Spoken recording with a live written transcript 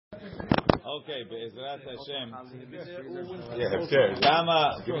Okay, Be'ezrat Hashem.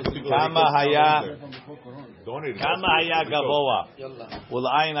 Kama haya gavoa.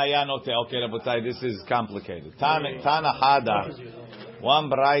 Ul'ayin haya note. Okay, Rabotai, this is complicated. Tana hada. One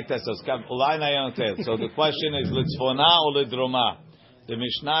braita says ul'ayin haya note. So the question is litzfona or lidroma? The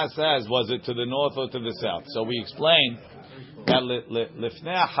Mishnah says, was it to the north or to the south? So we explained that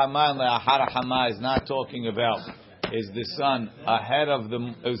lifnei hama and le'achar hama is not talking about is the sun ahead of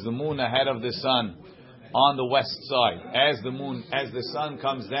is the moon ahead of the sun on the west side as the sun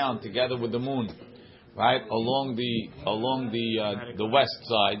comes down together with the moon, right, along the west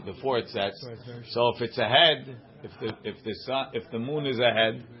side before it sets. So if it's ahead, if the moon is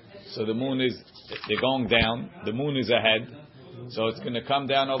ahead, so they're going down, the moon is ahead, so it's going to come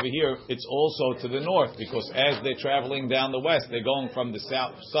down over here. It's also to the north because as they're traveling down the west, they're going from the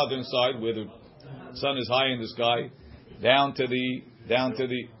southern side where the sun is high in the sky down to the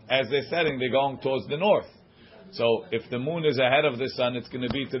as they're setting, they're going towards the north. So if the moon is ahead of the sun, it's going to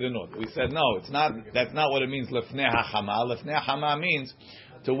be to the north. We said no, it's not. That's not what it means. Lefnei hachama. Lefnei hachama means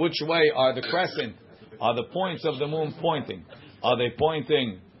to which way are the crescent, are the points of the moon pointing? Are they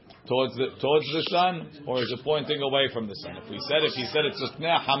pointing towards the sun, or is it pointing away from the sun? If he said it's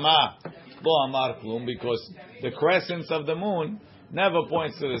lefnei hachama, lo amar klum, because the crescents of the moon never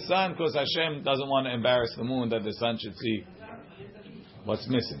points to the sun, because Hashem doesn't want to embarrass the moon that the sun should see what's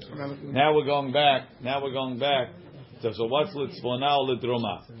missing. Now we're going back. So what's litzfona or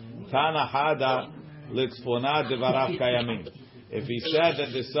lidroma? Tana hada litzfona devarav kayamim. If he said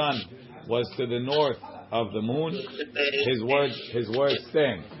that the sun was to the north of the moon, his words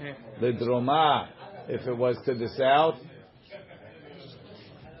stand. Lidroma, if it was to the south,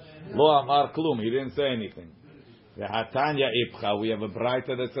 lo amar klum. He didn't say anything. We have a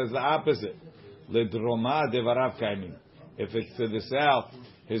braita that says the opposite. Lidroma devarav kaimim. If it's to the south,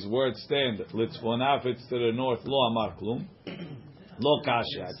 his words stand. Litzfona, if it's to the north, lo amar klum. Lo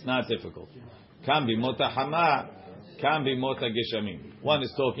kasha. It's not difficult. Kan bi mota hama, kan bi mota geshamim. One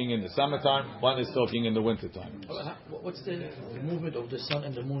is talking in the summertime, one is talking in the wintertime. What's the movement of the sun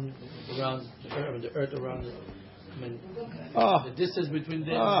and the moon around the earth around the distance between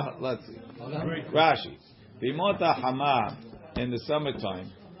them? Let's see. Rashi. Bimota hama in the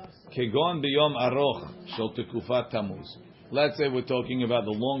summertime, kegon biyom aroch shel tekufat Tammuz. Let's say we're talking about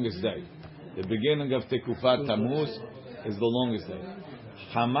the longest day. The beginning of tekufat Tammuz is the longest day.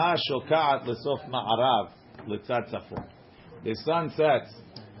 Hama shokaat lesof ma'arav letzat tzafon. The sun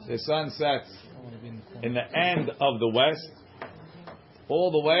sets in the end of the west, all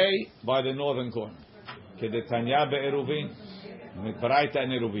the way by the northern corner. Kedetanya be'eruvin, mitbraita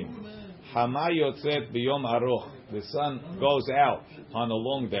in Eruvin. Hama yotzet biyom aroch. The sun goes out on a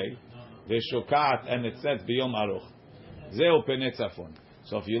long day. Veshokat, and it sets biyom aroch. Zeu penei tzafon.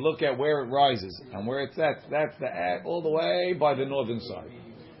 So if you look at where it rises and where it sets, that's all the way by the northern side.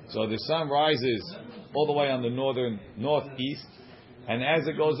 So the sun rises all the way on the northeast, and as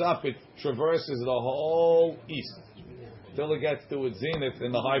it goes up, it traverses the whole east till it gets to its zenith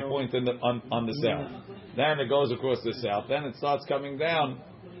in the high point on the south. Then it goes across the south. Then it starts coming down.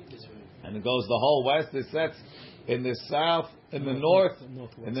 And it goes the whole west. It sets in the south, in the north,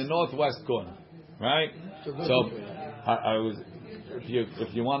 in the northwest corner, right? So,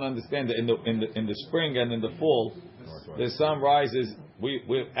 if you want to understand it, in the spring and in the fall, the sun rises.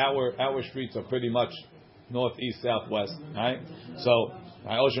 Our streets are pretty much northeast, southwest, right? So,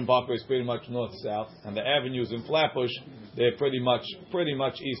 Ocean Parkway is pretty much north south, and the avenues in Flatbush they're pretty much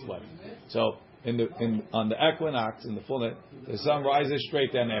east west. So. On the equinox, in the full, the sun rises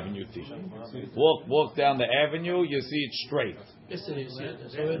straight down Avenue T. Walk down the avenue, you see it straight.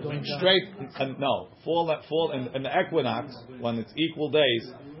 Straight, fall in the equinox when it's equal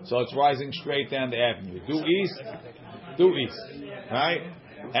days, so it's rising straight down the avenue. Due east, right?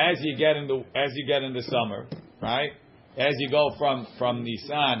 As you get in the summer, right? As you go from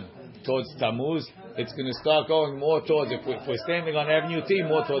Nisan towards Tammuz, it's going to start going more towards. If we're standing on Avenue T,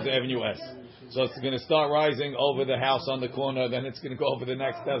 more towards Avenue S. So it's going to start rising over the house on the corner, then it's going to go over the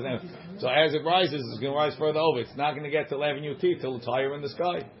next house. So as it rises, it's going to rise further over. It's not going to get till Avenue T till it's higher in the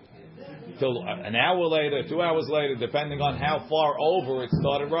sky. Till an hour later, 2 hours later, depending on how far over it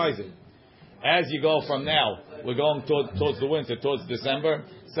started rising. As you go from now, we're going towards the winter, towards December.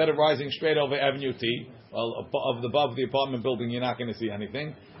 Instead of rising straight over Avenue T, above the apartment building, you're not going to see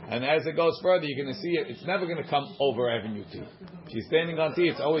anything. And as it goes further, you're going to see it. It's never going to come over Avenue T. If you're standing on T,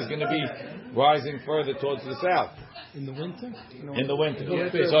 it's always going to be rising further towards the south. In the winter? In the winter.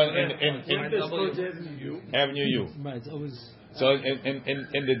 So in Avenue U. Right, it's always. So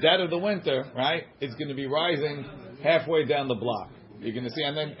in the dead of the winter, right, it's going to be rising halfway down the block. You're going to see,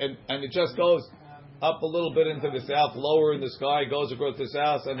 and then and it just goes up a little bit into the south, lower in the sky, goes across the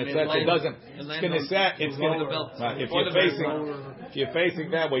south, and it sets. It doesn't. It's going to set. It's going to. Right, if you're facing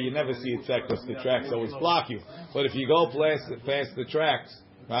that way, you never see it set because the tracks always block you. But if you go past the tracks,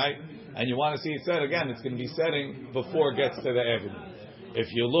 right, and you want to see it set again, it's going to be setting before it gets to the avenue. If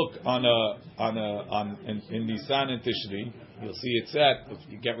you look in Nisan and Tishri, you'll see it set. If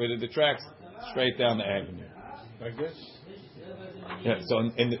you get rid of the tracks, straight down the avenue. Like this? Yeah. So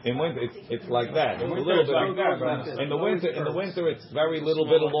in winter, it's like that. It's a little bit like that. In the winter, it's very little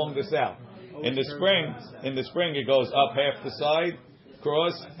bit along the south. In the spring, it goes up half the side,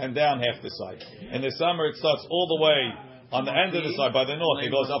 cross, and down half the side. In the summer, it starts all the way on the end of the side by the north.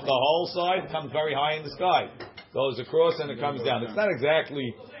 It goes up the whole side, comes very high in the sky, goes across, and it comes down. It's not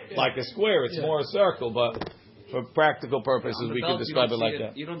exactly like a square; it's more a circle, but for practical purposes, we can describe it like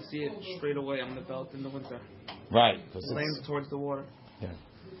that. You don't see it straight away on the belt in the winter. Right. It lands towards the water. Yeah.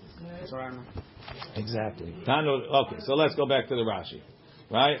 That's what I know. Exactly. Okay, so let's go back to the Rashi.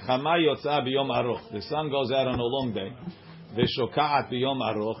 Right? Chama yotza biyom aruch. The sun goes out on a long day. V'shokaat biyom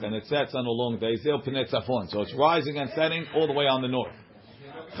aruch, and it sets on a long day. Zil pnei tzafon. So it's rising and setting all the way on the north.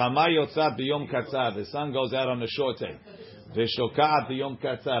 Chama yotza biyom katzar. The sun goes out on a short day. V'shokaat biyom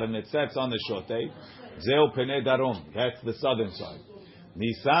katzar, and it sets on the short day. Zil pnei darom. That's the southern side.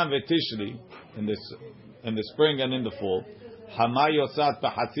 Nisan v'tishri, in the spring and in the fall. Hama yotzat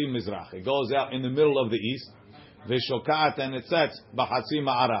b'chatzim mizrach. It goes out in the middle of the east. V'shokat, and it sets b'chatzim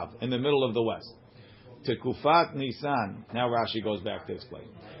ma'arav, in the middle of the west. Tekufat Nisan. Now Rashi goes back to explain.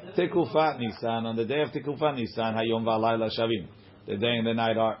 Tekufat Nisan, on the day of Tekufat Nisan, hayom v'alayla shavim. The day and the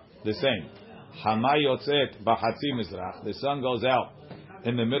night are the same. Hama yotzet b'chatzim mizrach. The sun goes out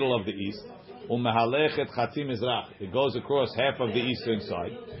in the middle of the east. Umehalechet chatzim mizrach. It goes across half of the eastern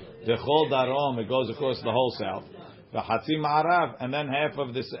side. V'chol darom. It goes across the whole south. V'chatzim ma'arav, and then half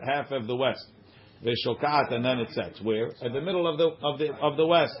of the west. V'shokat, and then it sets. Where? At the middle of the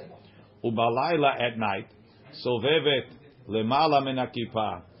west. Ubalayla, at night. Sovevet lemala min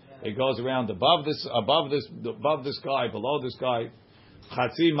hakippah. It goes around above the sky, below the sky.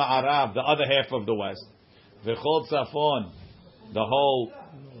 Chatzim ma'arav, the other half of the west. V'chol tzafon, the whole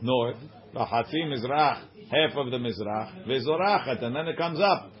north. V'chatzim mizrach, half of the mizrach. V'zorachat, and then it comes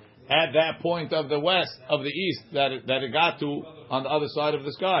up at that point of the west, of the east, that it got to on the other side of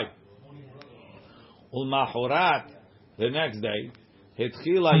the sky. Ulmahurat, the next day,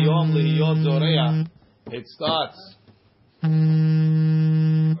 hitchila yom liyot zoreach. It starts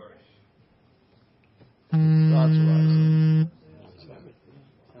rising.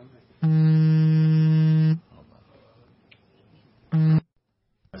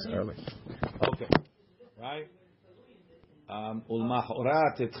 That's early. Okay, right.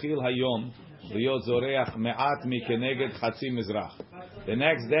 Ulmahurat hitchil hayom liyot zoreach me'at mikeneged chatzim mizrach. The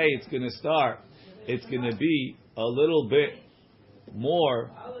next day, it's going to start. It's going to be a little bit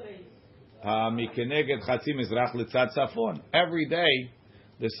more mikeneged chatzim mizrach litzad tzafon. Every day,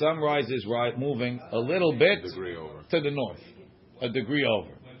 the sun rises moving a little bit to the north, a degree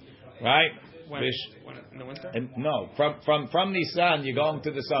over, right? When in the winter? And no, from Nisan you're going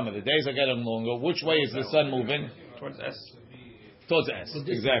to the summer. The days are getting longer. Which way is the sun moving? Towards S. Towards S,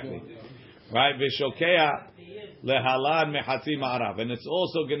 exactly. Right? V'shokea lehalan mechatzim ma'arav, and it's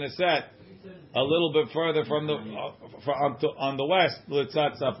also going to set a little bit further from on the west,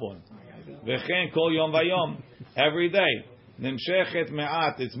 litzat tzafon. V'chen kol yom vayom, every day. Nimshechet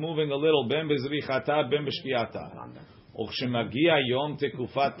me'at, it's moving a little, ben bezrichata, ben b'shkiata. Uchshemagia yom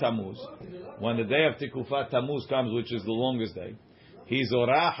tekufat tamuz, when the day of tekufat tamuz comes, which is the longest day,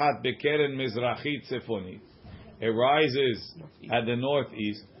 hizorachat bekeren mizrachit tzefoni. It rises at the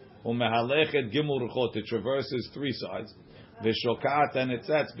northeast, umehalechet gimul ruchot, it traverses three sides. V'shokat, and it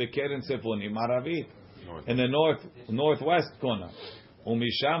sets bekeren tzefoni maravit, in the northwest corner.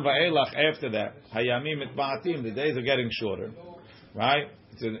 Umisham va'elach, after that, hayamim mitba'atim, the days are getting shorter, right?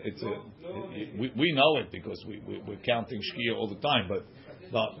 We know it because we're counting shkia all the time. But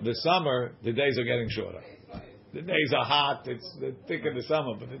the summer, the days are getting shorter. The days are hot. It's the thick of the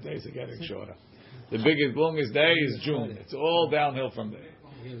summer, but the days are getting shorter. The biggest, longest day is June. It's all downhill from there,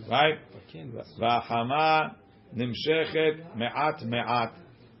 right? V'chama nimshechet me'at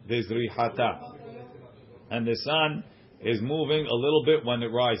v'zrichata, and the sun is moving a little bit when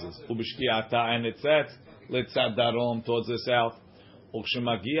it rises. Ubishkiata, and it sets litzad darom, towards the south.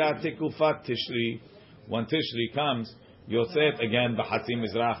 Ukshemagia tekufat tishri, when Tishri comes, yotzet again b'chatzim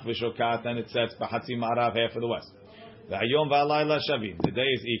mizrach v'shokat, and it sets b'chatzim ma'arav, half of the west. V'ayom v'alayla shavim, the day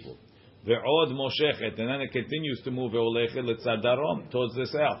is equal. V'od moshechet, and then it continues to move ve'olechet litzad darom, towards the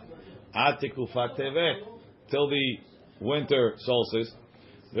south. Ad tekufat tevet, till the winter solstice.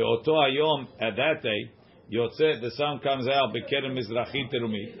 Ve'oto hayom, at that day, yotzet, the sun comes out, bekeren mizrachi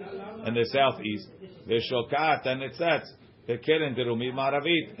terumi, in the southeast. Ve'shokat, and it sets, bekeren terumi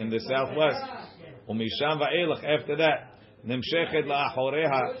maravit, in the southwest. Umisham va'elach, after that, nimshechet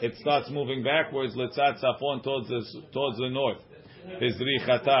la'achoreha, it starts moving backwards, letzat safon, towards the north.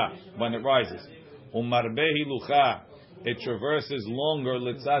 Bizrichata, when it rises. Umarbehi lucha, it traverses longer,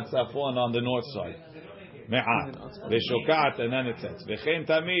 letzat safon, on the north side. Me'at, ve'shokat, and then it sets. Ve'chem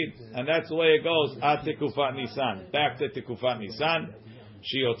tamid, and that's the way it goes. At tekufat Nisan, back to tekufat Nisan.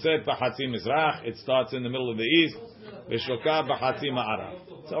 Sheyotzet b'chatzi mizrach, it starts in the middle of the east. Ve'shokat b'chatzi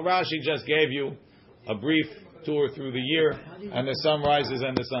ma'arav. So Rashi just gave you a brief tour through the year, and the sun rises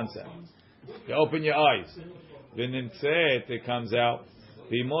and the sun sets. You open your eyes. V'nimtzet, it comes out.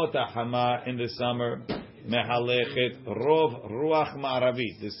 V'imota hama, in the summer. Mehalechet rov ruach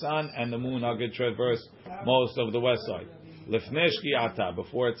ma'aravit. The sun and the moon are going to traverse most of the west side. Lefnei shki'ata,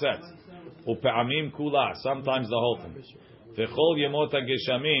 before it sets. Upe'amim kula, sometimes the whole thing. V'chol yemot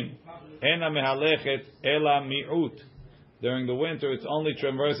geshamim ena mehalechet ela mi'ut. During the winter, it's only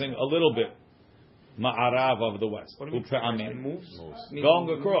traversing a little bit. Ma'arav of the west. Upe'amim. Going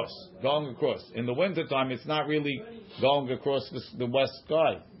across. In the winter time, it's not really going across the west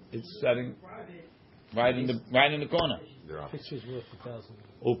sky. It's setting right in the corner. Picture's worth 1,000.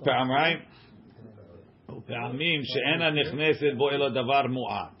 Upe'amim she'ena nichneset bo elo davar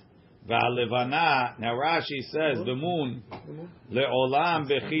mu'at. Va'alevana, now Rashi says the moon le'olam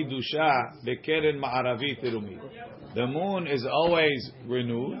bechidusha bekeren ma'aravit terumi. The moon is always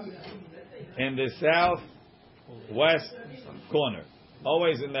renewed in the southwest corner,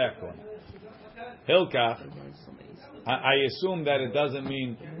 always in that corner. Hilkach, I assume that it doesn't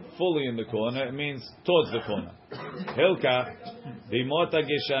mean fully in the corner; it means towards the corner. Hilkach, bimota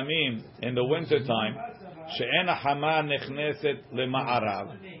geshamim, in the winter time, she'ena hama nechneset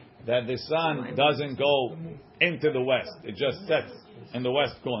lema'arav, that the sun doesn't go into the west; it just sets in the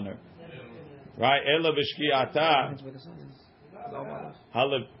west corner. Right? Ela b'shki'ata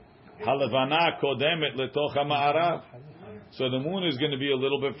halavana kodemet letoch ha'ma'arav. So the moon is going to be a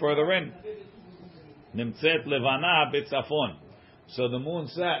little bit further in. Nimtzet levana b'tzafon. So the moon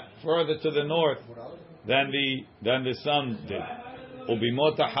sat further to the north than the sun did.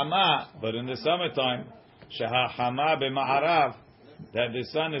 Ubimota hama, but in the summertime, sheha hama b'ma'arav, that the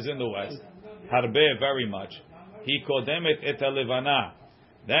sun is in the west. Harbe, very much. He kodemet et levana.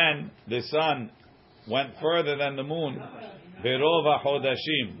 Then the sun went further than the moon. Berova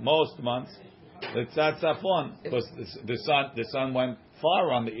hodashim, most months. Letzat safon, because the sun went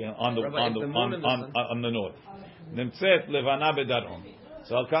far on the north. Nimtzet levana bedarom.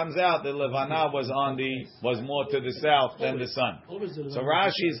 So it comes out that levana was more to the south than the sun. So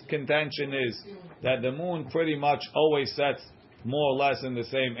Rashi's contention is that the moon pretty much always sets more or less in the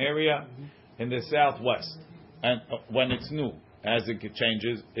same area in the southwest, and when it's new. As it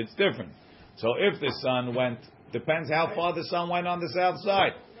changes, it's different. So if the sun depends how far the sun went on the south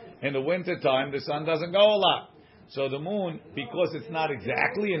side. In the winter time, the sun doesn't go a lot. So the moon, because it's not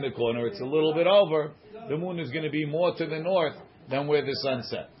exactly in the corner, it's a little bit over, the moon is going to be more to the north than where the sun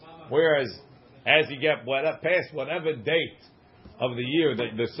sets. Whereas, as you get past whatever date of the year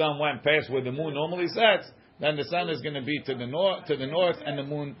that the sun went past where the moon normally sets, then the sun is going to be to the north, and the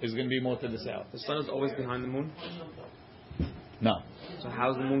moon is going to be more to the south. The sun is always behind the moon? No. So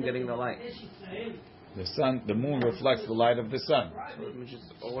how's the moon getting the light? The moon reflects the light of the sun.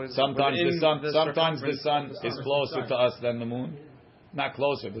 Sometimes the sun is closer to us than the moon. Not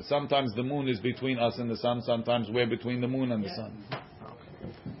closer, but sometimes the moon is between us and the sun. Sometimes we're between the moon and the sun.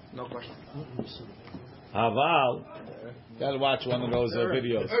 Okay. No question. Haval, gotta watch one of those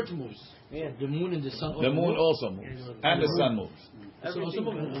videos. The earth moves. Yeah. The moon and the sun. The moon also moves, and the sun moves.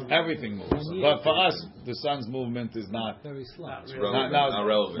 Everything moves. But for us, the sun's movement is not very slow. Not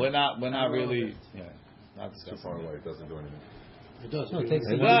relevant. We're not really. Yeah, not too far away. It doesn't do anything. It does. No, it takes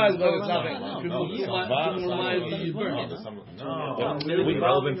It does, but it's nothing.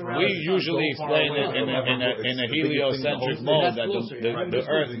 We usually explain it in a heliocentric mode that the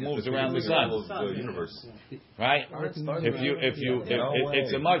Earth moves around the sun. Right?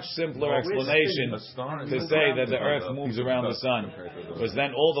 It's a much simpler explanation to say that the Earth moves around the sun, because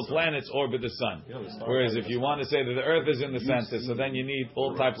then all the planets orbit the sun. Whereas if you want to say that the Earth is in the center, so then you need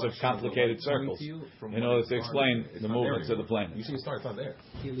all types of complicated circles in order to explain the movements of the planets. see a star. It's not there.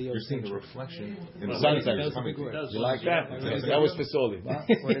 You're seeing the reflection in the Sunset. sunset coming to you. You like that? That was Fasoli. That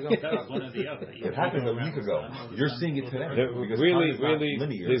was one or the other. It happened a week ago. You're seeing it today. Because Really, time is not really,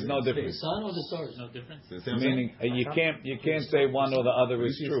 linear. there's no The difference. sun or the stars? No difference. See what I'm saying? Meaning, you can't say one or the other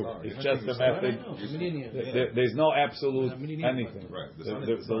is true. It's just a method. There's no absolute anything. Right.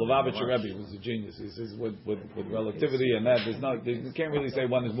 The Lubavitcher Rebbe was a genius. He says with relativity and that, you can't really say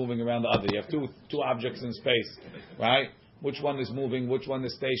one is moving around the other. You have two objects in space, right? Which one is moving? Which one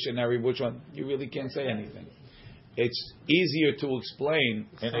is stationary? Which one? You really can't say anything. It's easier to explain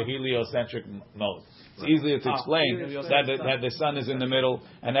in a heliocentric mode. It's easier to explain that the sun is in the middle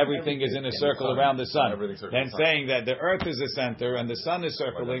and everything is in a circle around the sun than saying that the earth is the center and the sun is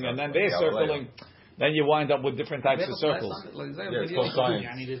circling and then they're circling. Then you wind up with different types of circles. It's called science.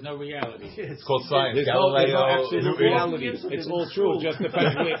 I mean, there's no reality. It's called science. There's no absolute reality. It's all true. Just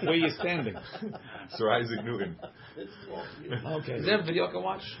depends where you're standing. Sir Isaac Newton. Okay. Is there a video I can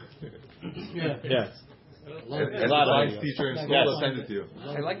watch? Yes. As a science teacher in school, I'll send it to you.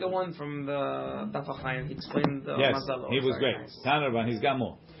 I like the one from the Daf HaChaim. He explained the Yes, Mazal. he was great. Tan Rabban, he's got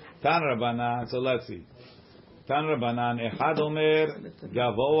more. Tan Rabbanan, so let's see. Tan Rabbanan, Echad Omer,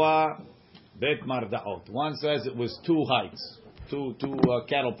 Gavoa, Bet Mardaot. One says it was two heights, two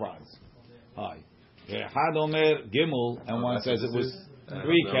cattle prods high. Echad Omer Gimel, and one says it was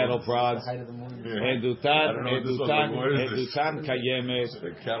three cattle prods. Edutan Kayemet.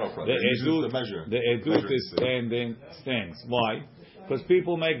 The Edut is stands. Why? Because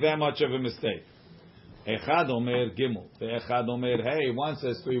people make that much of a mistake. Echad Omer Gimel. The Echad Omer, hey, one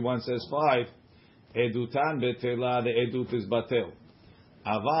says 3, one says 5. Edutan Betela, the Edut is Batel.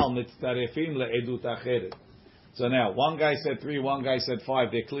 Aval Mitztarefim le'edut acheret. So now, one guy said 3, one guy said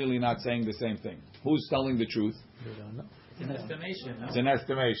 5. They're clearly not saying the same thing. Who's telling the truth? It's an estimation. No? It's an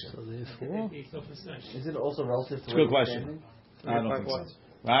estimation. Is it also relative to It's a good question. I don't think so.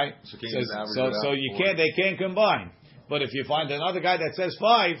 Right? So you can't. They can't combine. But if you find another guy that says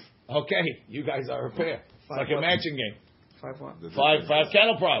 5, okay, you guys are a pair. It's like a matching game. 5 what? 5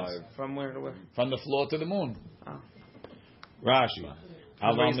 cattle prods. From where to where? From the floor to the moon. Ah. Rashi.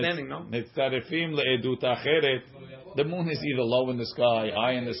 Where he's standing, no? Mitztarefim le'edut acheret. The moon is either low in the sky,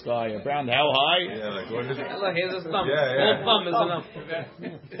 high in the sky, around how high? Yeah, like what is it? Look, here's his thumb. Yeah. Full thumb is enough.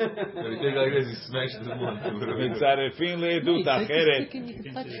 When you take like this, you smash the moon. מצטרפים לעדות אחרת,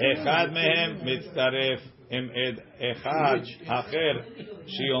 אחד מהם מצטרף עם אחד אחר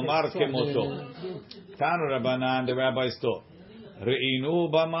שיאמר כמותו. תנו רבנן, the rabbis taught,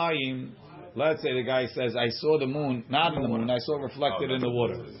 ראינו במים. Let's say the guy says, I saw the moon, not in the moon, I saw it reflected in the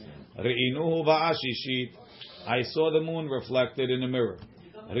water. ראינו בעשישית. I saw the moon reflected in the mirror.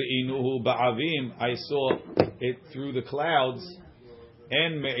 Re'inuhu ba'avim. I saw it through the clouds.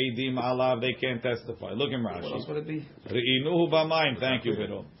 And me'idim alav. They can't testify. Look in Rashi. What else would it be? Re'inuhu ba'mayim. Thank you,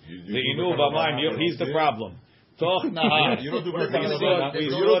 Vito. Re'inuhu ba'mayim. He's the problem. Toch nahar. You don't do We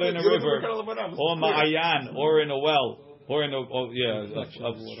saw it in a river, or ma'ayan, or in a well, or in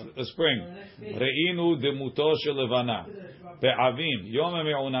a spring. Re'inu demuto shelevana. Be'avim. Yom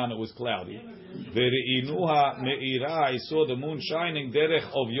me'unan. It was cloudy. Ve'inuha me'ira, I saw the moon shining derech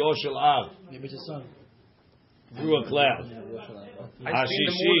of Yoshel Av. Through a cloud. I see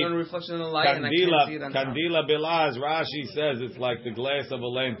the moon and reflection in the light and I can't see it on top. Kandila Belaz, Rashi says it's like the glass of a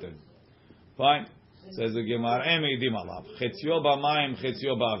lantern. Fine? Says the Gemara, Emidim alav. Chetzio b'mayim,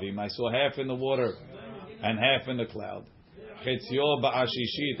 chetzio b'avim. I saw half in the water and half in the cloud. Chetzio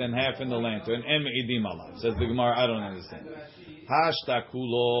ba'ashishit and half in the lantern. Emidim alav. Says the Gemara, I don't understand. Hashta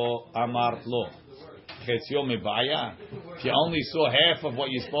kulo amart lo. Chetzio mebaya. If you only saw half of what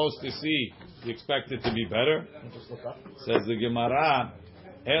you're supposed to see, you expect it to be better? Says the Gemara,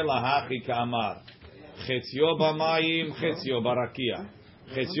 Ela hachi ka'amar. Chetzio b'mayim, chetzio barakia.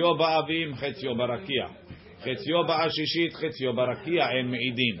 Chetzio ba'avim, chetzio barakia. Chetzio ba'ashishit, chetzio barakia, and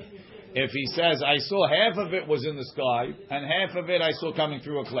me'idim. If he says, I saw half of it was in the sky, and half of it I saw coming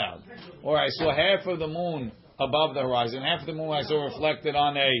through a cloud, or I saw half of the moon above the horizon, half of the moon I saw reflected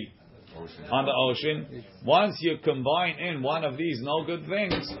on the ocean. Once you combine in one of these no good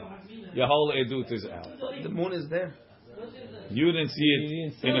things, your whole edut is out. The moon is there. You didn't see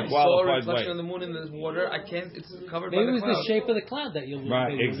it in a I saw a qualified reflection way. of the moon in the water. I can't. It's covered Maybe by it the was cloud. the shape of the cloud that you'll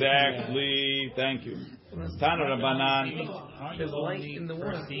Right, exactly. Thank you. Tana Rabbanan. There's light in the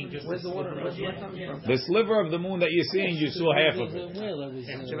water. Where's the water? Where's the light coming from? The sliver of the moon that you're seeing, you saw half of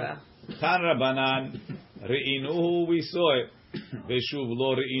it. Tana Rabbanan. Re'inuhu, we saw it. Veshuv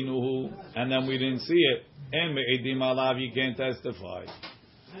lo re'inuhu, and then we didn't see it. And me'edim alav, you can't testify.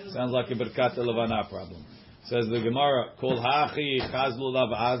 Sounds like a Birkat Levana problem. Says the Gemara, Kol hachi chazlu lav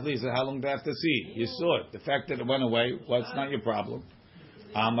azli. So how long do they have to see? You saw it. The fact that it went away, well, it's not your problem.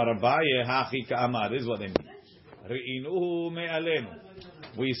 Amar Abaye hachi ka'amar. This is what they mean. Re'inuhu me'alenu.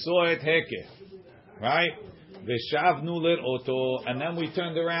 We saw it heke. Right? V'shavnu lir'oto. And then we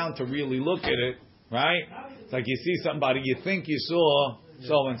turned around to really look at it. Right? It's like you see somebody, you think you saw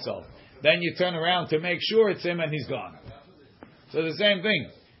so-and-so. Then you turn around to make sure it's him and he's gone. So the same thing.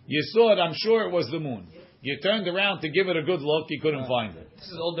 You saw it, I'm sure it was the moon. You turned around to give it a good look, you couldn't find it. This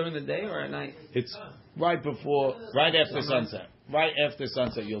is all during the day or at night? It's right after sunset. Right after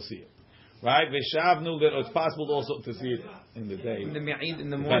sunset, you'll see it. Right? It's possible also to see it in the day. In the Me'id in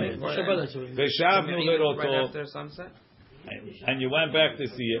the morning? Right after sunset? And you went back to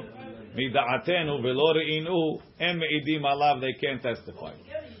see it. They can't testify.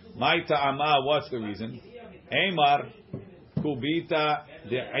 What's the reason?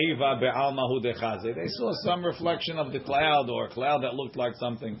 They saw some reflection of the cloud or a cloud that looked like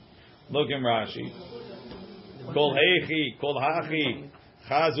something. Look in Rashi. Kol hachi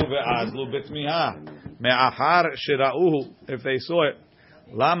chazu ve'azlu betmiha me'achar shira'uhu. If they saw it,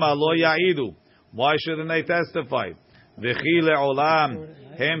 lama lo ya'idu. Why shouldn't they testify? V'chi le'olam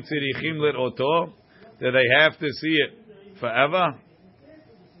hem tzirichim lir'oto. Do they have to see it forever?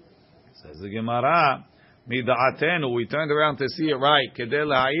 Says the Gemara. Mida'atenu, we turned around to see it right. Kedei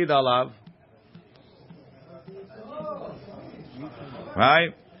leha'id alav.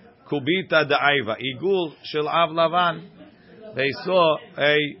 Right? Kubita da'aiva. Igul shel av lavan. They saw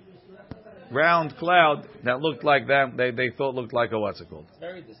a round cloud that looked like that. They thought looked like a what's it called? It's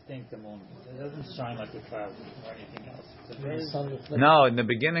very distinct moment. It doesn't shine like a cloud or anything else. It's a very no, in the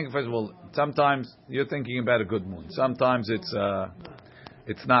beginning, first of all, sometimes you're thinking about a good moon. Sometimes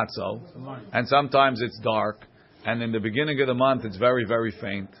it's not so, and sometimes it's dark. And in the beginning of the month, it's very, very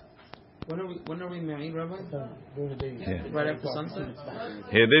faint. When are we married, Rabbi? Yeah. Right after sunset?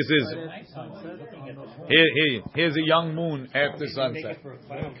 Here, here's a young moon after sunset.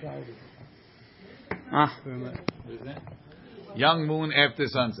 Young moon after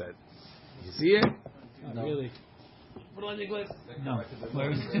sunset. You see it? Not really. no.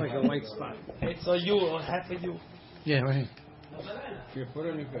 Where is it? It's like a white spot. It's a you or half a you. Yeah, right.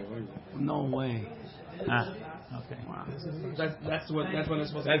 No way. Okay. Wow. That's when it's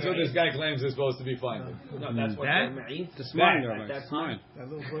supposed That's to what be. this guy claims is supposed to be finding. No, that's what That? That's mine. That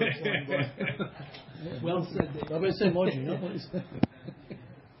little bird flying by. Well said. Rabbi said emoji, no?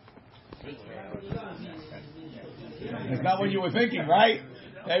 It's not what you were thinking, right?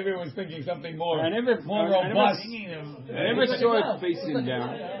 Everyone was thinking something more robust. I never saw it facing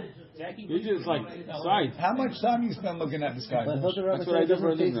down. It's just like sides. How much time you spend looking at the sky? That's what I do for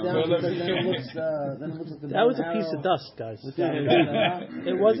a living. That was a piece of dust, guys.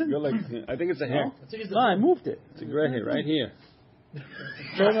 It wasn't? I think it's a hair. No, I moved it. It's a gray hair right here.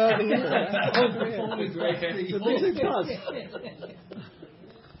 Turn over here. It's a piece of dust.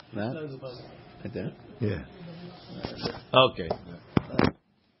 That? Right there? Yeah. Okay.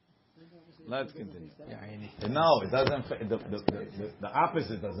 Let's continue. No, it doesn't. The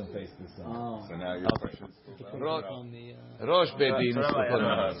opposite doesn't face the sun. Oh. So now your question. Rosh Bedin.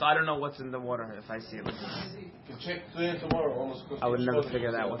 So I don't know what's in the water if I see it. Check tomorrow. I would never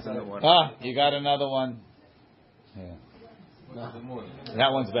figure out what's in the water. Ah, you got another one. Yeah.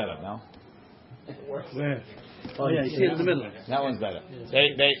 That one's better, no? Oh, yeah, you see it in the middle. That one's better.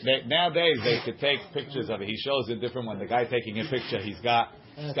 They nowadays they could take pictures of it. He shows a different one. The guy taking a picture, he's got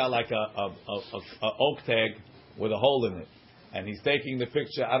like a oak tag with a hole in it, and he's taking the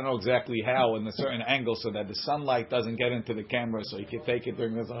picture. I don't know exactly how in a certain angle so that the sunlight doesn't get into the camera, so he can take it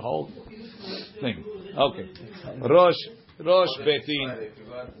during this whole thing. Okay, Rosh Betin.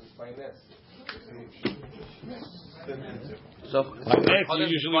 So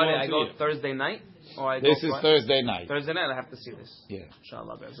usually I go Thursday night, or I go This is Thursday night. Thursday night. I have to see this. Yeah.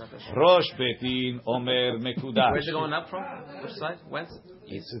 Inshallah. Rosh Betin Omer Mekudash. Where's it going up from? Which side? West?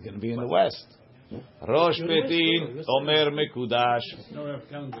 It's going to be in the west. Rosh Betin Omer Mekudash.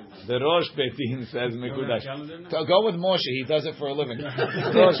 The Rosh Betin says Mekudash. Go with Moshe. He does it for a living.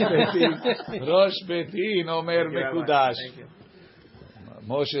 Rosh Betin Omer Mekudash.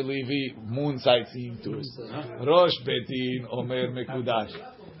 Moshe Levi moon sightseeing tours. Rosh Betin Omer Mekudash.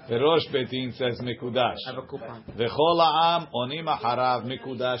 The Rosh Betin says Mekudash. I have a coupon. V'chol ha'am onim acharav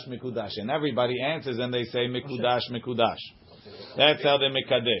Mekudash Mekudash, and everybody answers and they say Mekudash Mekudash. That's how they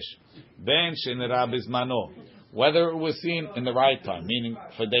Mekadesh. Ben shenera bizmano, whether it was seen in the right time, meaning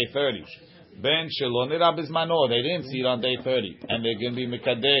for day 30. Ben shelo nera bizmano, they didn't see it on day 30, and they're going to be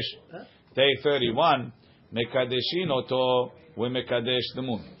Mekadesh day 31. Mekadeshin oto, we Mekadesh the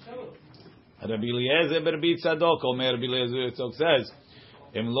moon. Rabbi Eliezer Berbi Tzadok, Omer Rabbi Eliezer Tzadok says,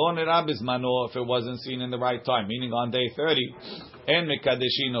 Im lo nera bizmano, if it wasn't seen in the right time, meaning on day 30, en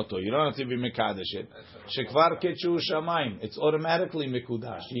mekadeshin oto. You don't have to be mekadesh it. Shekvar kechu shamayim. It's automatically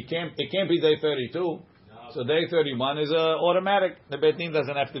mekudash. It can't be day 32. So day 31 is automatic. The Beit Din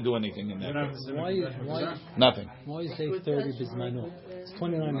doesn't have to do anything in there. Why? Nothing. Why is day 30 bismano? It's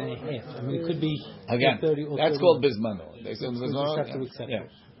 29 and a half. I mean, it could be Again, 30 or that's 31. called bismano. They say We just have to accept it.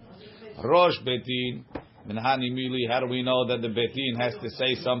 Rosh Beit Din, Minhani Mili. How do we know that the Beit Din has to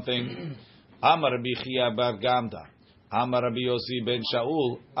say something? Amar Rabbi Chia bar Gamda, Amar Rabbi Yossi ben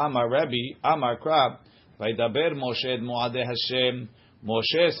Shaul, Amar Rabbi, Amar Krab, Vaydaber Moshe et Moadeh Hashem.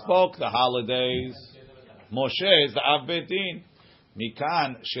 Moshe spoke the holidays. Moshe is the Av Beit Din.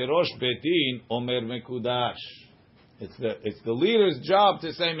 Mikan Sherosh Beit Din Omer Mekudash. It's the leader's job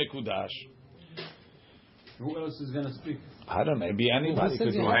to say Mekudash. Who else is going to speak? I don't know. Maybe anybody.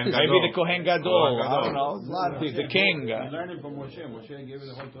 Maybe The Kohen Gadol. I don't know. A lot of people. The king. You learned it from Moshe. Moshe gave you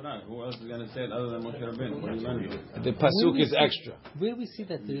the whole Torah. Who else is going to say it other than Moshe Rabbeinu? What are you learning? The pasuk is extra. Where we see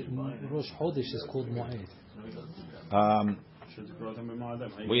that the Rosh Chodesh is called Moed?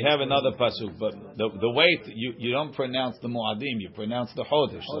 We have another pasuk, but the way you don't pronounce the Moadim, you pronounce the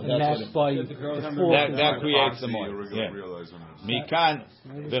Chodesh. So that's why that creates the Moed. Yeah. Mikan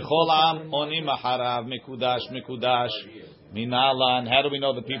v'chol am onim acharav mekudash minalan. How do we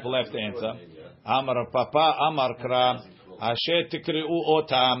know the people have to answer? Amar Papa Amar Kra Asher tikreu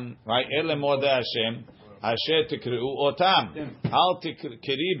otam. Right? Ele modeh Hashem. Asher tikreu otam. Al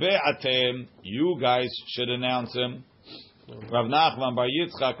tikri be'atem. You guys should announce him. Rav Nachman bar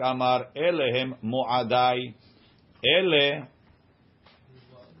Yitzchak Amar Elehem Moadai.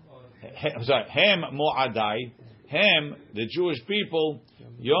 Hem Moadai. Hem, the Jewish people,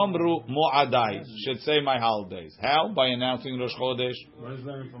 Yomru Moadai, should say my holidays. How? By announcing Rosh Chodesh. What is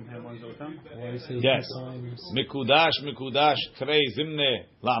learning from him? Yes. Mikudash, Trei Zimne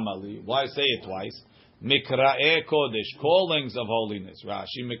Lamali. Why say it twice? Mikra'e Kodesh, callings of holiness.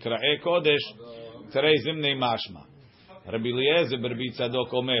 Rashi, Mikra'e Kodesh, Trei Zimne Mashma. Rabbi Eliezer Berbi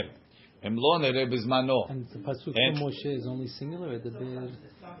Tzadok Omer, Emlo nere bizmano. And the pasuk from Moshe is only singular. The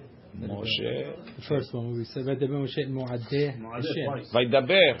Moshe. The first one where we said Vaydaber Moshe Moadeh Hashem.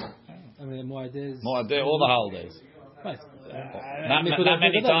 Vaydaber. I mean Moadeh is Moadeh, all the holidays. Right. Not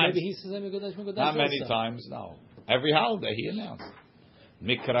many times. Maybe he says Mikudash. Not many times. No. Every holiday he announced.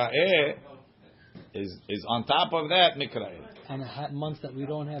 Mikra'e is on top of that. Mikra'e. And months that we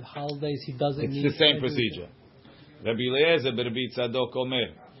don't have holidays, he doesn't. It's the same procedure. Rabbi Eliezer Berbi Tzadok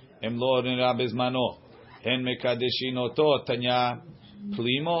Omer, Em lo nera bizmano, En mekadeshin oto Tanya.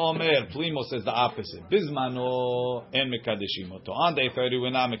 Plimo Omer. Plimo says the opposite. Bizmano En mekadeshin oto. On day 30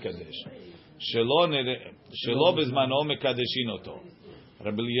 we're not mekadesh. Shelo bizmano mekadeshin oto.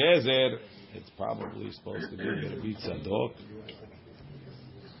 Rabbi Eliezer, it's probably supposed to be Berbi Tzadok.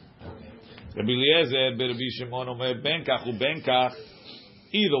 Rabbi Eliezer Berbi Shimon Omer Benkach ubenkach.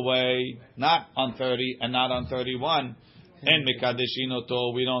 Either way, not on 30 and not on 31. En mikadeshin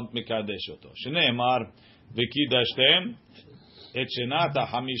oto, we don't mikadesh oto. Shneimar v'kidashtem et shenata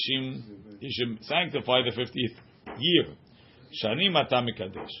hamishim. You should sanctify the 50th year. Shanim ata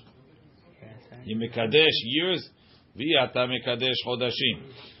mikadesh. You mikadesh years. V'ata mikadesh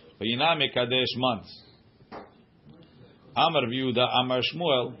chodashim. V'yina mikadesh months. Amar Yehuda, Amar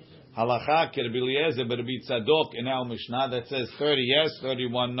Shmuel. Halacha Rabbi Eliezer Berbi Tzadok in our Mishnah that says 30 yes,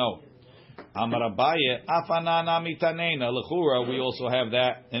 31 no. Amar Abaye Afanana Mitanena Lechura. We also have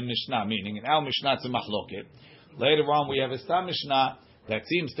that in Mishnah, meaning in our Mishnah it's a machloket. Later on we have a Stam Mishnah that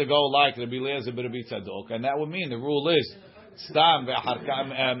seems to go like Rabbi Eliezer Berbi Tzadok, and that would mean the rule is Stam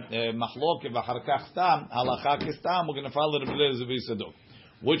machloket v'harkach Stam halacha kestam. We're going to follow Rabbi Eliezer Berbi Tzadok.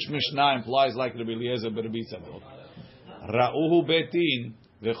 Which Mishnah implies like Rabbi Eliezer Berbi Tzadok? Ra'uhu betin.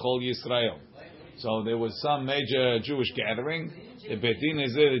 V'chol Yisrael. So there was some major Jewish gathering. The Beit Din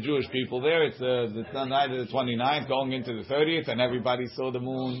is there, the Jewish people there. It's the night of the 29th, going into the 30th, and everybody saw the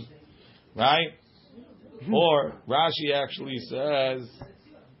moon, right? Or Rashi actually says,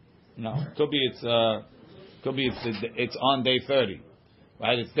 no, could be it's on day 30,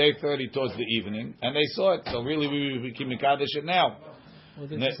 right? It's day 30 towards the evening, and they saw it. So really, we can mikadesh it now. Well,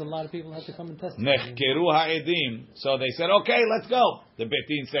 there's just a lot of people have to come and testify. Nechkeru ha'edim. So they said, okay, let's go. The Beit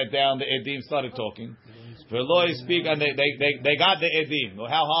Din sat down, the edim started talking. Ve'lo speak, and they got the edim.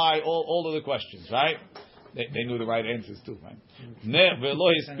 How high? All of the questions, right? They knew the right answers too, right?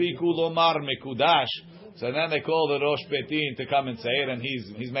 Ve'lo speak ulomar mekudash. So then they called the Rosh Beit Din to come and say it, and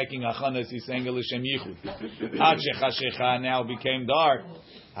he's making achanas. He's saying Elishem Yichud. Ad shechashecha now became dark.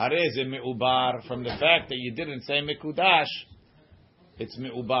 Hareze meubar, from the fact that you didn't say mekudash. it's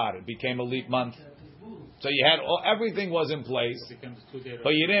me'ubar. It became a leap month. So you had everything was in place,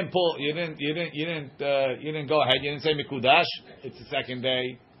 but you didn't pull. You didn't go ahead. You didn't say mikudash. It's the second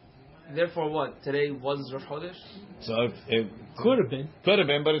day. Therefore, what? Today was Rosh Chodesh? So it Could have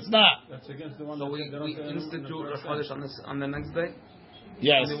been, but it's not. That's against the one. So we institute Rosh Chodesh on the next day?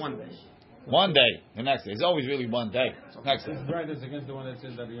 Yes, Only one day. one day. The next day. It's always really one day. Next day. This bright is against the one that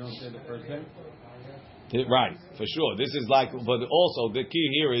says that you don't say the first day. Right, for sure. This is like, but also the key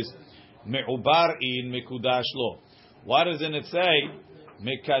here is me'ubar in mikudash lo. Why doesn't it say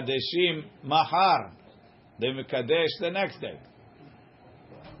mekadeshim mahar? They mekadesh the next day.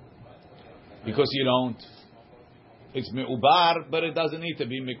 Because you don't. It's me'ubar, but it doesn't need to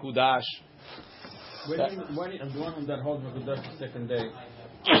be mikudash. When the one that holds Mekudash the second day,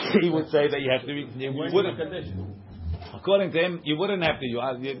 He would say that you have to be. You wouldn't. According to him, you wouldn't have to. You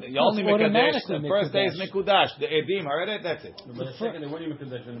only mekadesh. The first day is mikudash. The edim heard it. That's it. But the second day, when do you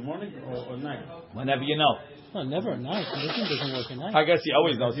Mekudash? In the morning or night? Whenever you know. no, never at night. Everything doesn't work at night. I guess you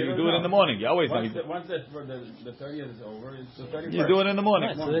always know. So you do it in the morning. You always know. Once the 30th is over, it's the 31st. You do it in the morning.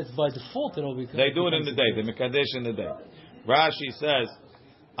 Right, so that's by default it'll be. They do it in the day. They mekadesh in the day. Rashi says,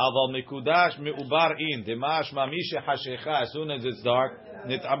 "Aval mikudash meubar in demash mamisha hashecha." As soon as it's dark,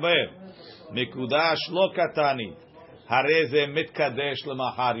 nitaber. Mikudash lo katani. Hareze mitkadesh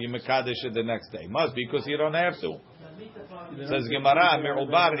lemahar. You mekadesh it the next day. Must be because you don't have to. Says Gemara,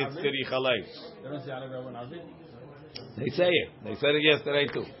 meubar it's tirichalei. They don't say Arabi and Arabic. They say it. They said it yesterday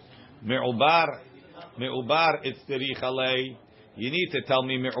too. Meubar it's tirichalei. You need to tell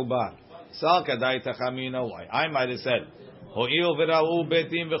me meubar. Sal kadai tachamina. Why? I might have said. Ho'il v'ra'u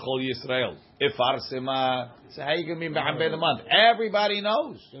betim v'chol Yisrael. Ifarsema. So how you can be me'aben a month? Everybody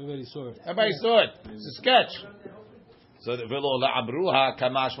knows. Everybody saw it. Everybody saw it. It's a sketch. So the v'lo la'abruha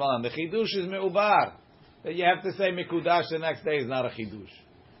kamash malan. The chidush is me'ubar. That you have to say mikudash the next day is not a chidush.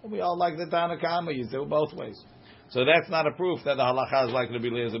 We all like the Tanakama. You do both ways. So that's not a proof that the halacha is like Rabbi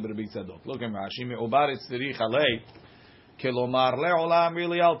Eliezer ben Rabbi Tzadok. Look in Rashi. Me'ubar it's tzirich alei. Kilomar le'olam.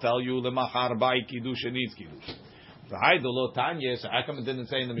 Really, I'll tell you. Lemachar bai kiddush and needs kiddush. V'haydo lo tanya. So how come it didn't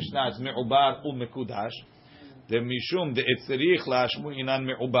say in the Mishnah it's me'ubar u'mekudash? The mishum the tzirich la'ashmu inan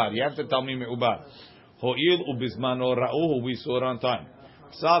me'ubar. You have to tell me me'ubar. Ho'il u'bizmano ra'uhu. We saw it on time.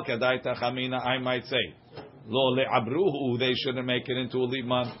 Sal kadai tachamina. I might say. Lo le'abruhu, they shouldn't make it into a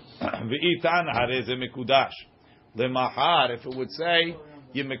liman. V'itan hareze mekudash. Lemachar, if it would say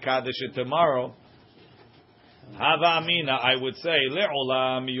you mekadesh it tomorrow. Hava amina, I would say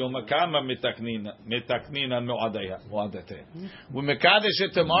le'olam yomakama mitaknina mu'adate. We mekadesh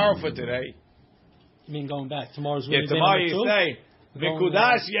it tomorrow for today. You mean going back? Tomorrow's Yeah, really tomorrow day you number say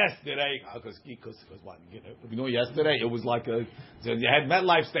mekudash yesterday. Because what? You know, yesterday it was like a. So you had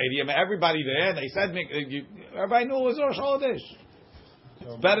MetLife Stadium, everybody there. They said everybody knew it was Rosh Chodesh.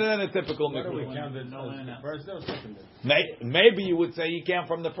 It's better than a typical mekudash. First day or second day? Maybe you would say you can't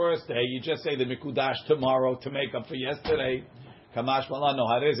from the first day. You just say the mekudash tomorrow to make up for yesterday. Kamash malan no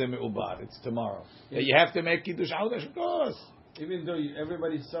hareze meubar. It's tomorrow. Yeah, you have to make kiddush chodesh, of course. Even though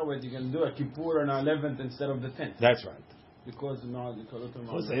everybody saw it, you can do a kippur on the 11th instead of the 10th. That's right. Because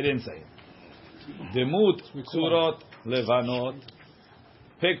They didn't say it. Demut surot levanot,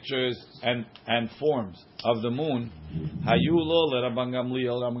 pictures and forms of the moon. Hayulo leRabban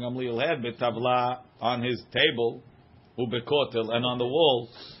Gamliel. Rabban Gamliel had betavla on his table, ubekotel, and on the wall,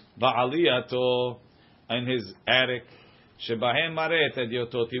 ba'aliyato, in his attic. Shebahen maret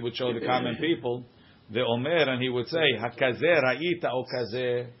ediotot. He would show the common people the omer, and he would say hakazeh ra'ita o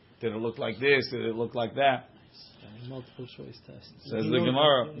kazeh. Did it look like this? Did it look like that? Multiple choice test. Says the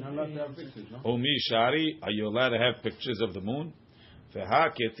Gemara, Not allowed to have pictures, no? Umi Shari, are you allowed to have pictures of the moon? Veha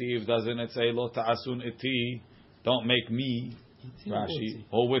ketiv, doesn't it say lo ta'asun iti? Don't make me, Rashi,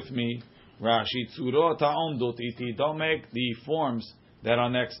 or with me. Rashi, tzuro ta'omdot iti. Don't make the forms that are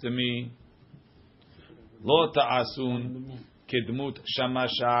next to me. Lo ta'asun kidmut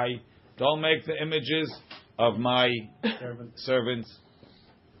shamashai. Don't make the images of my servants.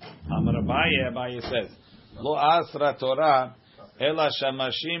 Amar Abaye says, Lo asra Torah, ela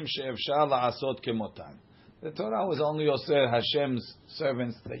shamashim she'efshar la'asot kemotan. The Torah was only Yosef Hashem's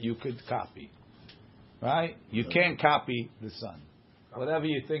servants that you could copy. Right? You can't copy the sun. Whatever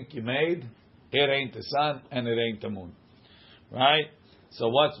you think you made, it ain't the sun and it ain't the moon. Right? So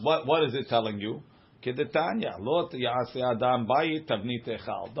what is it telling you? Kedetanya, lo ya'aseh adam bayit tavnit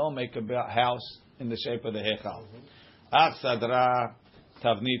echal. Don't make a house in the shape of the hechal. Achsadra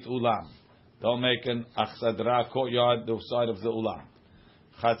tavnit ulam. Don't make an achsadra courtyard the side of the ulam.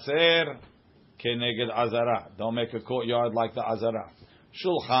 Chatzer keneged azara. Don't make a courtyard like the azara.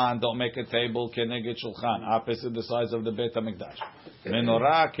 Shulchan. Don't make a table keneged shulchan, opposite the size of the Beit Hamikdash.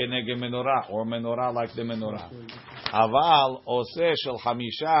 Menorah kenege menorah, or menorah like the menorah. Aval oseh shel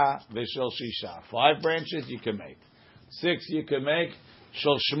hamisha v'shel shisha. 5 branches you can make. 6 you can make.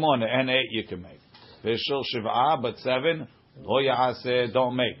 Shel shmona, and 8 you can make. V'shel shiv'ah, but 7 lo ya'aseh,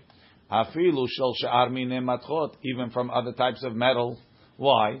 don't make. Hafilu shel she'ar minei matchot, even from other types of metal.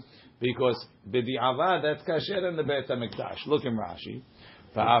 Why? Because b'di'avad, that's kasher in the Beit HaMikdash. Look in Rashi.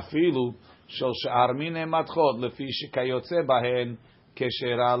 V'afilu shel she'ar minei matchot lefi shekayotze bahen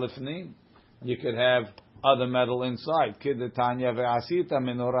keshera lifnim. You could have other metal inside. Kidetanya ve'asita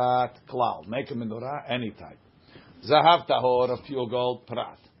menorat klal. Make a menorah any type. Zahav tahor, of pure gold,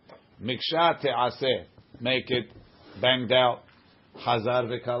 prat. Miksha te'aseh, make it banged out. Hazar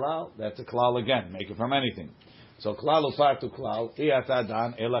ve'kalal, that's a klal again. Make it from anything. So klal upatu klal,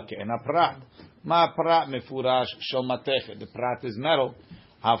 iyatadan ela ke'ena prat. Ma prat mefurash shel matechet. The prat is metal.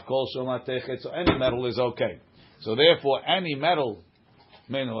 Hav kol shel matechet, so any metal is okay. So therefore, any metal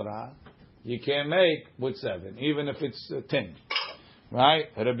menorah, you can make with 7, even if it's tin. Right?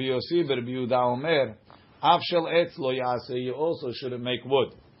 Rabbi Yossi, Rabbi Yehuda Omer, Av shel etz lo yaseh, you also shouldn't make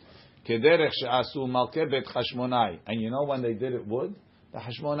wood. Kederech she'asu malkei bet Hashmonai. And you know when they did it wood? The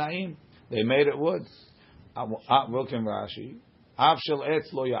Hashmonaim, they made it wood. Look in Rashi. Av shel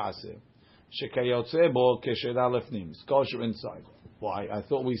etz lo yaseh, shekayotze bo keshera lefnim. It's kosher inside. Why? I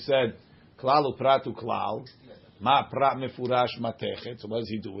thought we said, klal upratu klal, ma prat mefurash matechet. So what does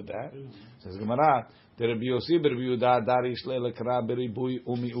he do with that? Says Gemara, the Rabbi Yossi, Rabbi Yehuda, darish le'lekra beribui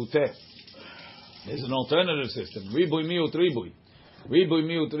umiuteh. There's an alternative system. Ribui miut ribui. Ribui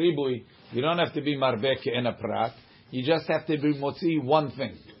miut ribui. You don't have to be marbeke in a prat. You just have to be motzi one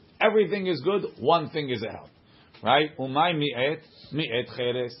thing. Everything is good. One thing is out. Right? Umay mi'et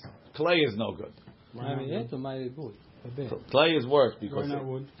cheres. Clay is no good. Clay is worse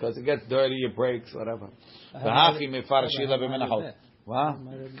because it gets dirty, it breaks, whatever. V'hachi mefarshila b'menachot. What?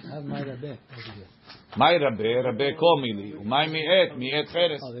 My Rabbe call me. Umay mi'et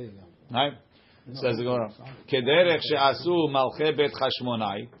cheres. Right? Says the Gemara, Kederech she'asu malchei bet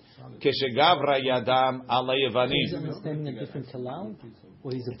Hashmonai, keshegavra yadam ala yevanim. He's understanding a different kalal,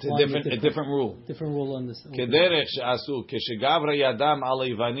 or he's It's applying a different rule. Different rule on this. Kederech she'asu keshegavra yadam ala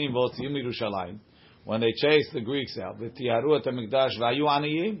yevanim v'otziim Yerushalayim. When they chased the Greeks out, v'tiharu et hamikdash v'ayu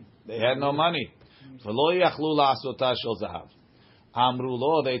aniyim, they had no money. V'lo yachlu la'asota shel zahav. Amru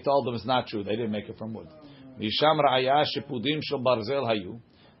lo, they told them it's not true. They didn't make it from wood. Misham ra'aya shepudim shel barzel hayu.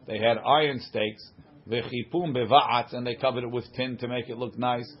 They had iron stakes, v'chipum beva'atz, and they covered it with tin to make it look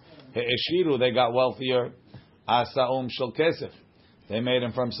nice. He'eshiru, they got wealthier. Asaum shel kesef, they made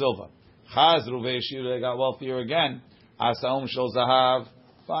them from silver. Chazru ve'eshiru, they got wealthier again. Asaum shel zahav,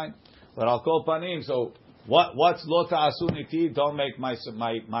 fine. But I'll call panim. So what's lo ta'asu niti? Don't make my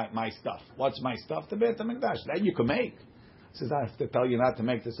stuff. What's my stuff? The Beit HaMikdash. That you can make. Says I have to tell you not to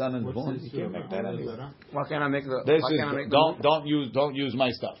make the sun and the moon. You can't make that anyway. Why can't I make the? This why is can't I make don't use my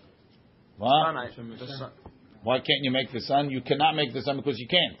stuff. What? Why can't you make the sun? You cannot make the sun because you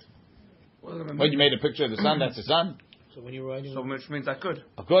can't. When you made a picture of the sun, that's the sun. So when you're writing, So which means I could.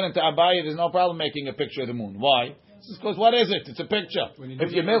 According to Abaye, there's no problem making a picture of the moon. Why? It's because what is it? It's a picture.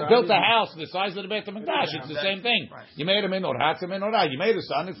 If you built a house the size of the Beit HaMikdash, it's the same thing. You made a menorah, it's a menorah. You made a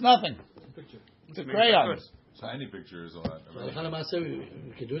sun, it's nothing. It's a crayon. So any picture is allowed.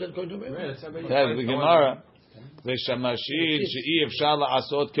 we can do that according to me. Says the Gemara, "V'shamashid she'i efshar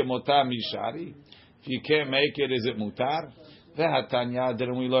la'asot kemota mishari." If you can't make it, is it mutar? Ve'hatanya,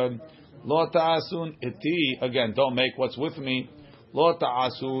 didn't we learn? Lo ta'asun iti. Again, don't make what's with me. Lo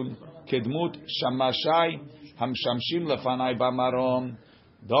ta'asun kedmut shamashai hamshamshim lefanai bamarom.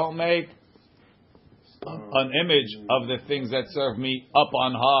 Don't make an image of the things that serve me up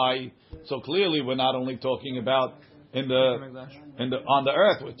on high. So clearly, we're not only talking about on the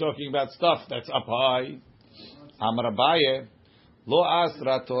earth. We're talking about stuff that's up high. Amar Abaye, lo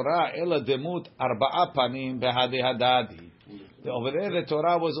asra Torah ela demut arba'a panim behade hadadi. Over there, the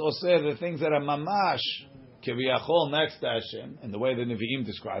Torah was osir the things that are mamash kiviyachol next to Hashem, and the way the Nevi'im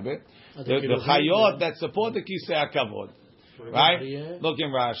describe it, the chayot that support the kisei hakavod. Right? Look in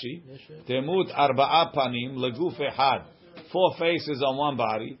Rashi. Demut arba'a panim leguf ehad. 4 faces on one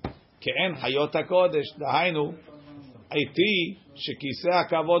body. Ke'en hayot hakodesh. Dahainu iti shekisei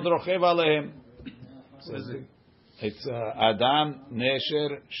hakavod rochev alehem. It's Adam,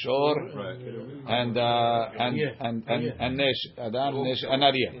 Nesher, Shor, and Nesh, Adam, Nesh, and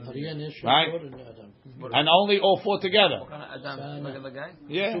Ariyah. Right? And only all 4 together.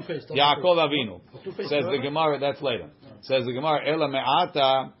 Yeah. Yaakov Avinu. Says the Gemara, that's later. Says the Gemara, Ela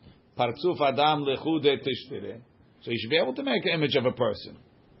me'ata partzuf Adam lechude tishtire. So you should be able to make an image of a person.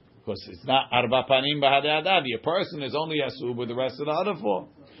 Because it's not arba panim b'hadei adadi. A person is only asur with the rest of the other four.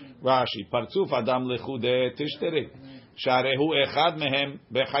 Rashi, partzuf adam lechude tishteri. Sharehu echad mehem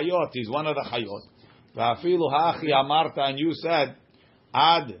bechayot. He's one of the chayot. Va'afilu ha'achi amarta, and you said,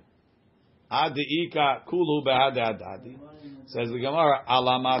 ad ika kulu b'hadei adadi. Says the Gemara,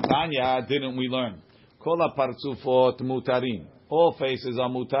 alamatanya, didn't we learn? Kola partzufot mutarim. All faces are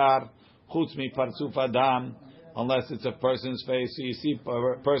mutar. Chutz mi partzuf adam. Unless it's a person's face. So you see,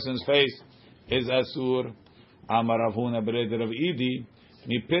 a person's face is asur. Amar Rav Huna b'reder of Idi.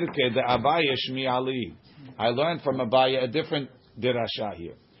 Mi pirke de Abaye shmi ali. I learned from Abaye a different dirasha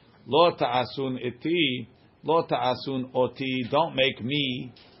here. Lo ta'asun iti, lo ta'asun oti. Don't make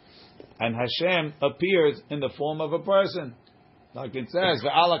me. And Hashem appears in the form of a person. Like it says,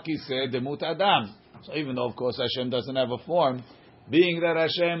 ve'ala kiseh demut adam. So even though, of course, Hashem doesn't have a form, being that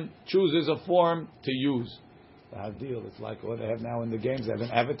Hashem chooses a form to use. Bad deal. It's like what they have now in the games. They have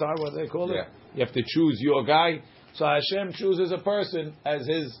an avatar, what do they call it? Yeah. You have to choose your guy. So Hashem chooses a person as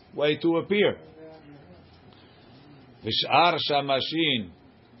his way to appear. V'sh'ar shamashim.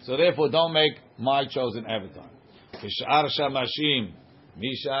 So therefore, don't make my chosen avatar. V'sh'ar shamashim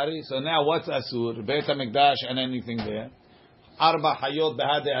mishari. So now what's asur? Beit HaMikdash and anything there. Arba hayot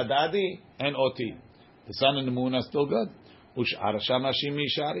behadei adadi and oti. The sun and the moon are still good. Ush'ar shamashim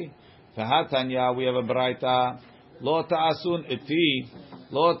mishari. V'hatanya, we have a braita. Lo ta'asun iti.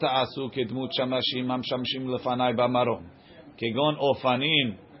 Lo ta'asu kedmut shamashim amshamshim lefanai b'marom. Kegon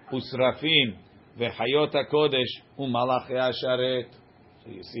ofanim usrafim v'chayot hakodesh u'malachei hasharet. So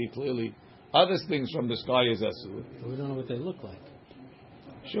you see clearly, other things from the sky is asur. We don't know what they look like.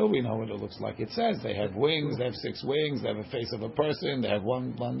 Sure, we know what it looks like. It says they have wings, they have 6 wings, they have a face of a person, they have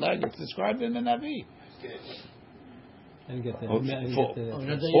one leg. It's described in the Navi. And get the, Or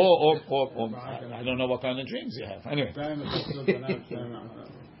I don't know what kind of dreams you have. Anyway.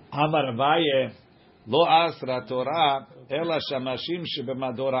 Amar Abaye, lo asra Torah ela shamashim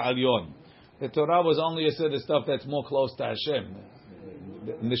shebemadora alyon. The Torah was only a set of stuff that's more close to Hashem.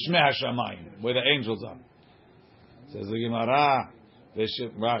 Nishmei Hashamayim, where the angels are. Says the Gemara,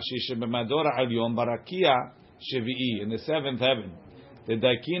 Rashi shebemadora alyon barakia shevi'i, in the 7th heaven. The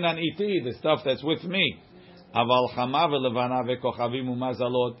daikinan iti, the stuff that's with me. Aval chama ve'levana ve'kochavim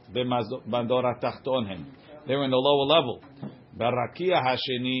u'mazalot be'madora tachton hem. They're in the lower level. Barakia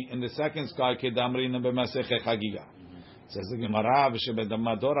hasheni, in the 2nd sky, kedamrin be'masechet chagiga. Says the Gemara,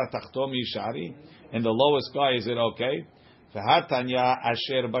 v'shebe'madora tachton yishari. In the lower sky, is it okay? V'hatanya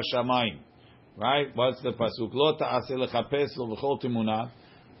asher b'shamayim. Right? What's the pasuk? Lo ta'aseh lechapes lo v'chol timuna.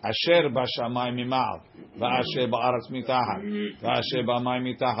 Asher b'shamayim mima'al. V'asher ba'aretz mitachat. V'asher b'mayim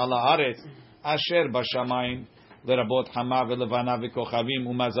mitachat la'aretz. Asher b'shamayim lerabot hama ve'levana ve'kochavim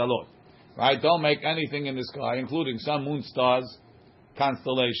u'mazalot. Right? Don't make anything in the sky, including sun, moon, stars,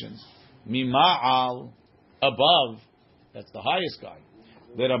 constellations. Mima'al, above, that's the highest sky.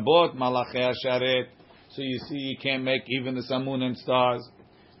 Lerabot malachei hasharet. So you see, you can't make even the sun, moon, and stars.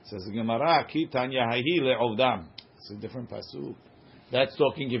 Says the Gemara, ki tanya hahi le'ovdam. It's a different pasuk. That's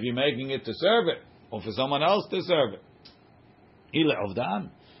talking if you're making it to serve it, or for someone else to serve it. Hi le'ovdam.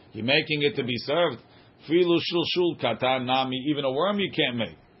 You're making it to be served. Filu shulshul katan nami. Even a worm you can't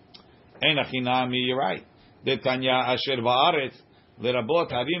make. Ein achinami, you're right. Detanya asher ba'aretz. Lerabot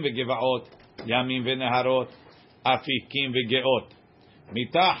harim ve'gevaot. Yamin ve'neharot. Afikim ve'geot.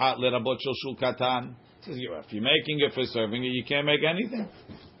 Mitachat lerabot shulshul katan. Says, if you're making it for serving it, you can't make anything.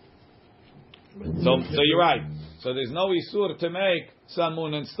 So you're right. So there's no isur to make sun,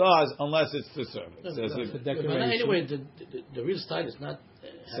 moon, and stars unless it's to serve it. Says the But decoration. anyway, the real style is not.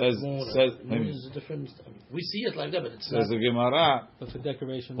 Says moon is a different. We see it like that, but it's says not. the Gemara. But for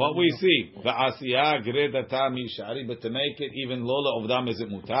decoration, What we see, va'asiyah gredata mishari, but to make it even lola of them is it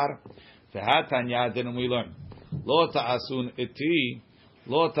mutar? V'hatanya, didn't we learn? Lo ta'asun iti,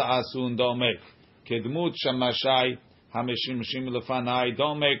 lo ta'asun don't make. Kedmut shamashai hameshimshim lefanai,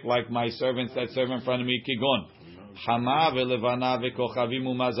 don't make like my servants that serve in front of me. Kigon hama ve'levana ve'kochavim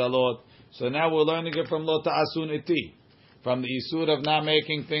u'mazalot. So now we're learning it from lo ta'asun iti, from the isur of not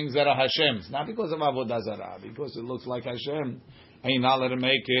making things that are Hashem's, not because of avodah zarah, because it looks like Hashem, and you're not allowed to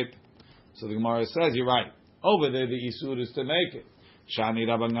make it. So the Gemara says, you're right. Over there, the isur is to make it. Shani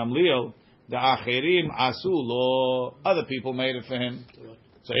Rabban Gamliel, the acherim asu lo, other people made it for him,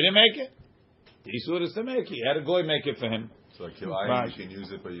 so he didn't make it. The isur is to make it. He had a goy make it for him. So like kilayim, you can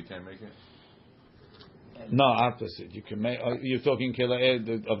use it, but you can't make it? No, opposite. You can make. You're talking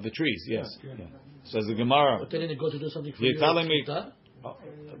kilayim of the trees, yes. Yeah. Says the Gemara. But they didn't go to do something for You're you. telling me.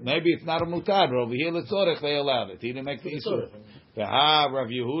 Maybe it's not a mutar, but over here, l'tzorech, they allowed it. He didn't make the isur. Rav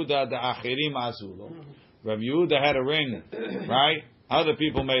Yehuda, the achirim asulo. Rav Yehuda had a ring, right? Other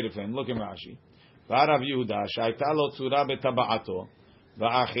people made it for him. Look in Rashi. V'arav Yehuda shayta lo tzura betaba'ato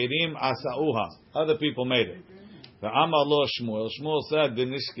v'achirim asa'uha. Other people made it. V'amar lo Shmuel. Shmuel said,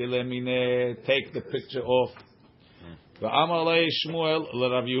 "V'nishkele mine, take the picture off." V'amar le Shmuel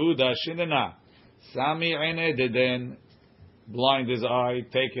l'Rav Yehuda shinena sami ene deden, blind his eye,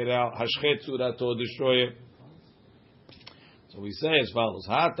 take it out. Hashchet tzurato, destroy it. So we say as follows: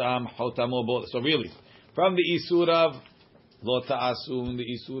 Hatam hotamo bo. So really, from the isur of lo ta'asun, the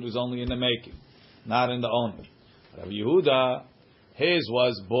isur is only in the making, not in the owning. Rav Yehuda, his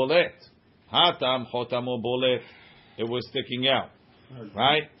was bolet. Hatam hotamo bolet. It was sticking out,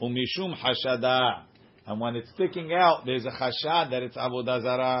 right? Umishum hashada, and when it's sticking out, there's a chashad that it's avodah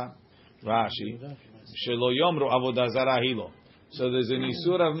zarah. Rashi, shelo yomru avodah zarah hilo. So there's an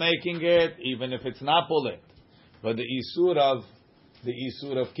isur of making it, even if it's not bolet. But the isur of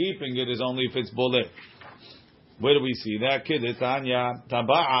keeping it is only if it's bolet. Where do we see that? Kidetanya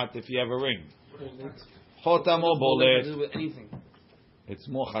taba'at, if you have a ring. Chotamo bolet. It's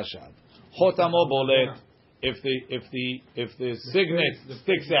more chashad. Chotamo bolet. If the signet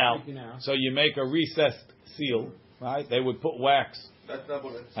sticks out, so you make a recessed seal, right? They would put wax,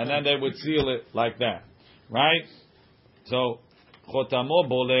 and then they would seal it like that, right? So chotamo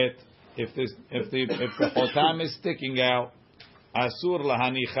bolet. If the chotam is sticking out, asur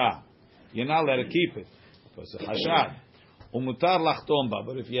lahanicha, you're not allowed to keep it because it's chashad. Umutar lachtomba,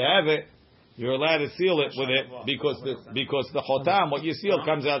 but if you have it, you're allowed to seal it with it because the chotam, what you seal,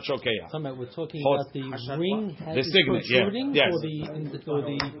 comes out shokeya. We're talking about the ring, the signet, yes.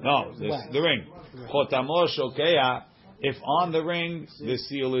 No, the ring. Chotamo shokeya. If on the ring the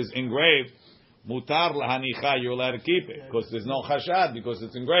seal is engraved, mutar lahanicha, you're allowed to keep it because there's no chashad because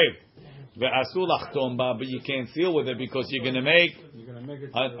it's engraved. Ve'asul lachtomba, but you can't seal with it because you're going to make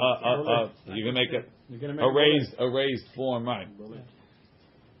a raised form, right?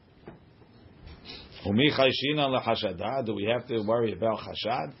 Do we have to worry about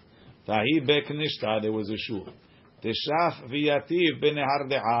chashad? Tahi beknishta, there was a shul. Teshaf v'yativ b'nehar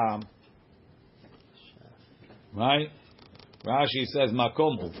de'am. Right? Rashi says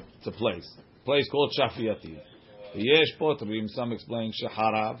makomu. It's a place called Shaf v'yativ. Yesh potrim. Some explain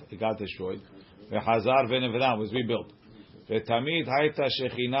sheharav. It got destroyed. V'chazar v'nevram was rebuilt. V'tamid hayta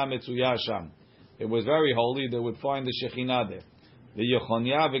shechina metzuya sham. It was very holy. They would find the shechina there. The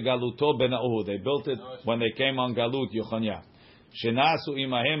Yechonia v'galuto bena'uhu. They built it when they came on Galut, Yechonia. Shenasu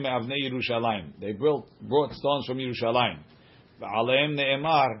imahem me'avnei Yerushalayim. They brought stones from Yerushalayim. V'aleim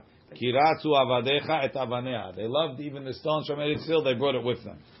ne'emar, kiratzu avadecha et avanea. They loved even the stones from Eretz Yisrael, they brought it with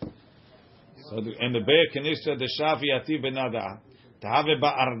them. So in the Be'er Kenisha, the Shafi Yativ benada, tahave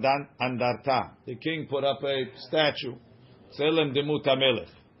ba'ardan andarta. The king put up a statue. Tzelem demut hamelech.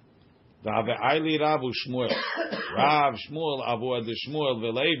 V'have'ayli Rav u'Shmuel. Rav, Shmuel, Avu Ad Shmuel,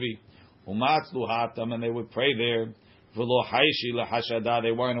 V'Levi, Umatzlu Hatam, and they would pray there. V'lo haishi lehashada.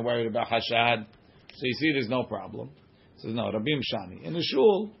 They weren't worried about hashad. So you see, there's no problem. He says, no, Rabim Shani. In the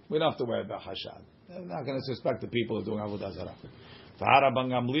shul, we don't have to worry about hashad. They're not going to suspect the people who are doing Avodah Zarah. V'Rabban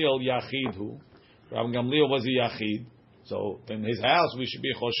Gamliel Yachidhu. Rabban Gamliel was a Yachid. So in his house, we should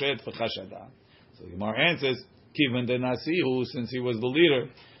be Choshed for Chashada. So the Gemara answers, Kivan de Nasihu, since he was the leader,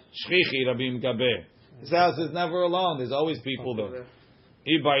 Shchichi Rabim Gabeh. His house is never alone. There's always people there.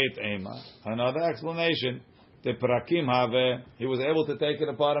 Ibayit Ema. Another explanation. The Prakim Have. He was able to take it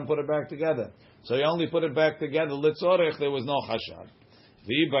apart and put it back together. So he only put it back together. Litzorech, there was no chashad.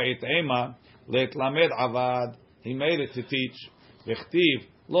 Ibayit Ema. Let Lamed Avad. He made it to teach. V'chtiv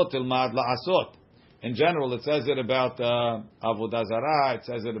lo tilmad la'asot. In general, it says it about Avodah Zarah. It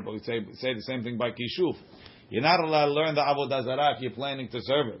says it. Say the same thing by Kishuf. You're not allowed to learn the Avodah Zarah if you're planning to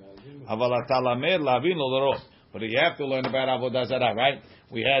serve it. But you have to learn about Avodah Zarah, right?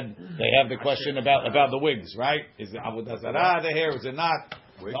 They have the question about the wigs, right? Is the Avodah Zarah the hair? Is it not?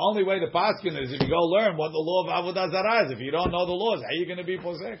 The only way to paskin is if you go learn what the law of Avodah Zarah is. If you don't know the laws, how are you going to be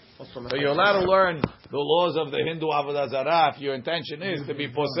posek? So you're allowed to learn the laws of the Hindu Avodah Zarah if your intention is to be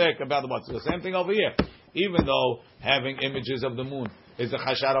posek about what's the same thing over here. Even though having images of the moon is a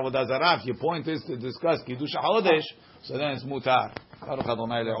chashar Avodah Zarah, if your point is to discuss Kiddush HaChodesh, so then it's mutar.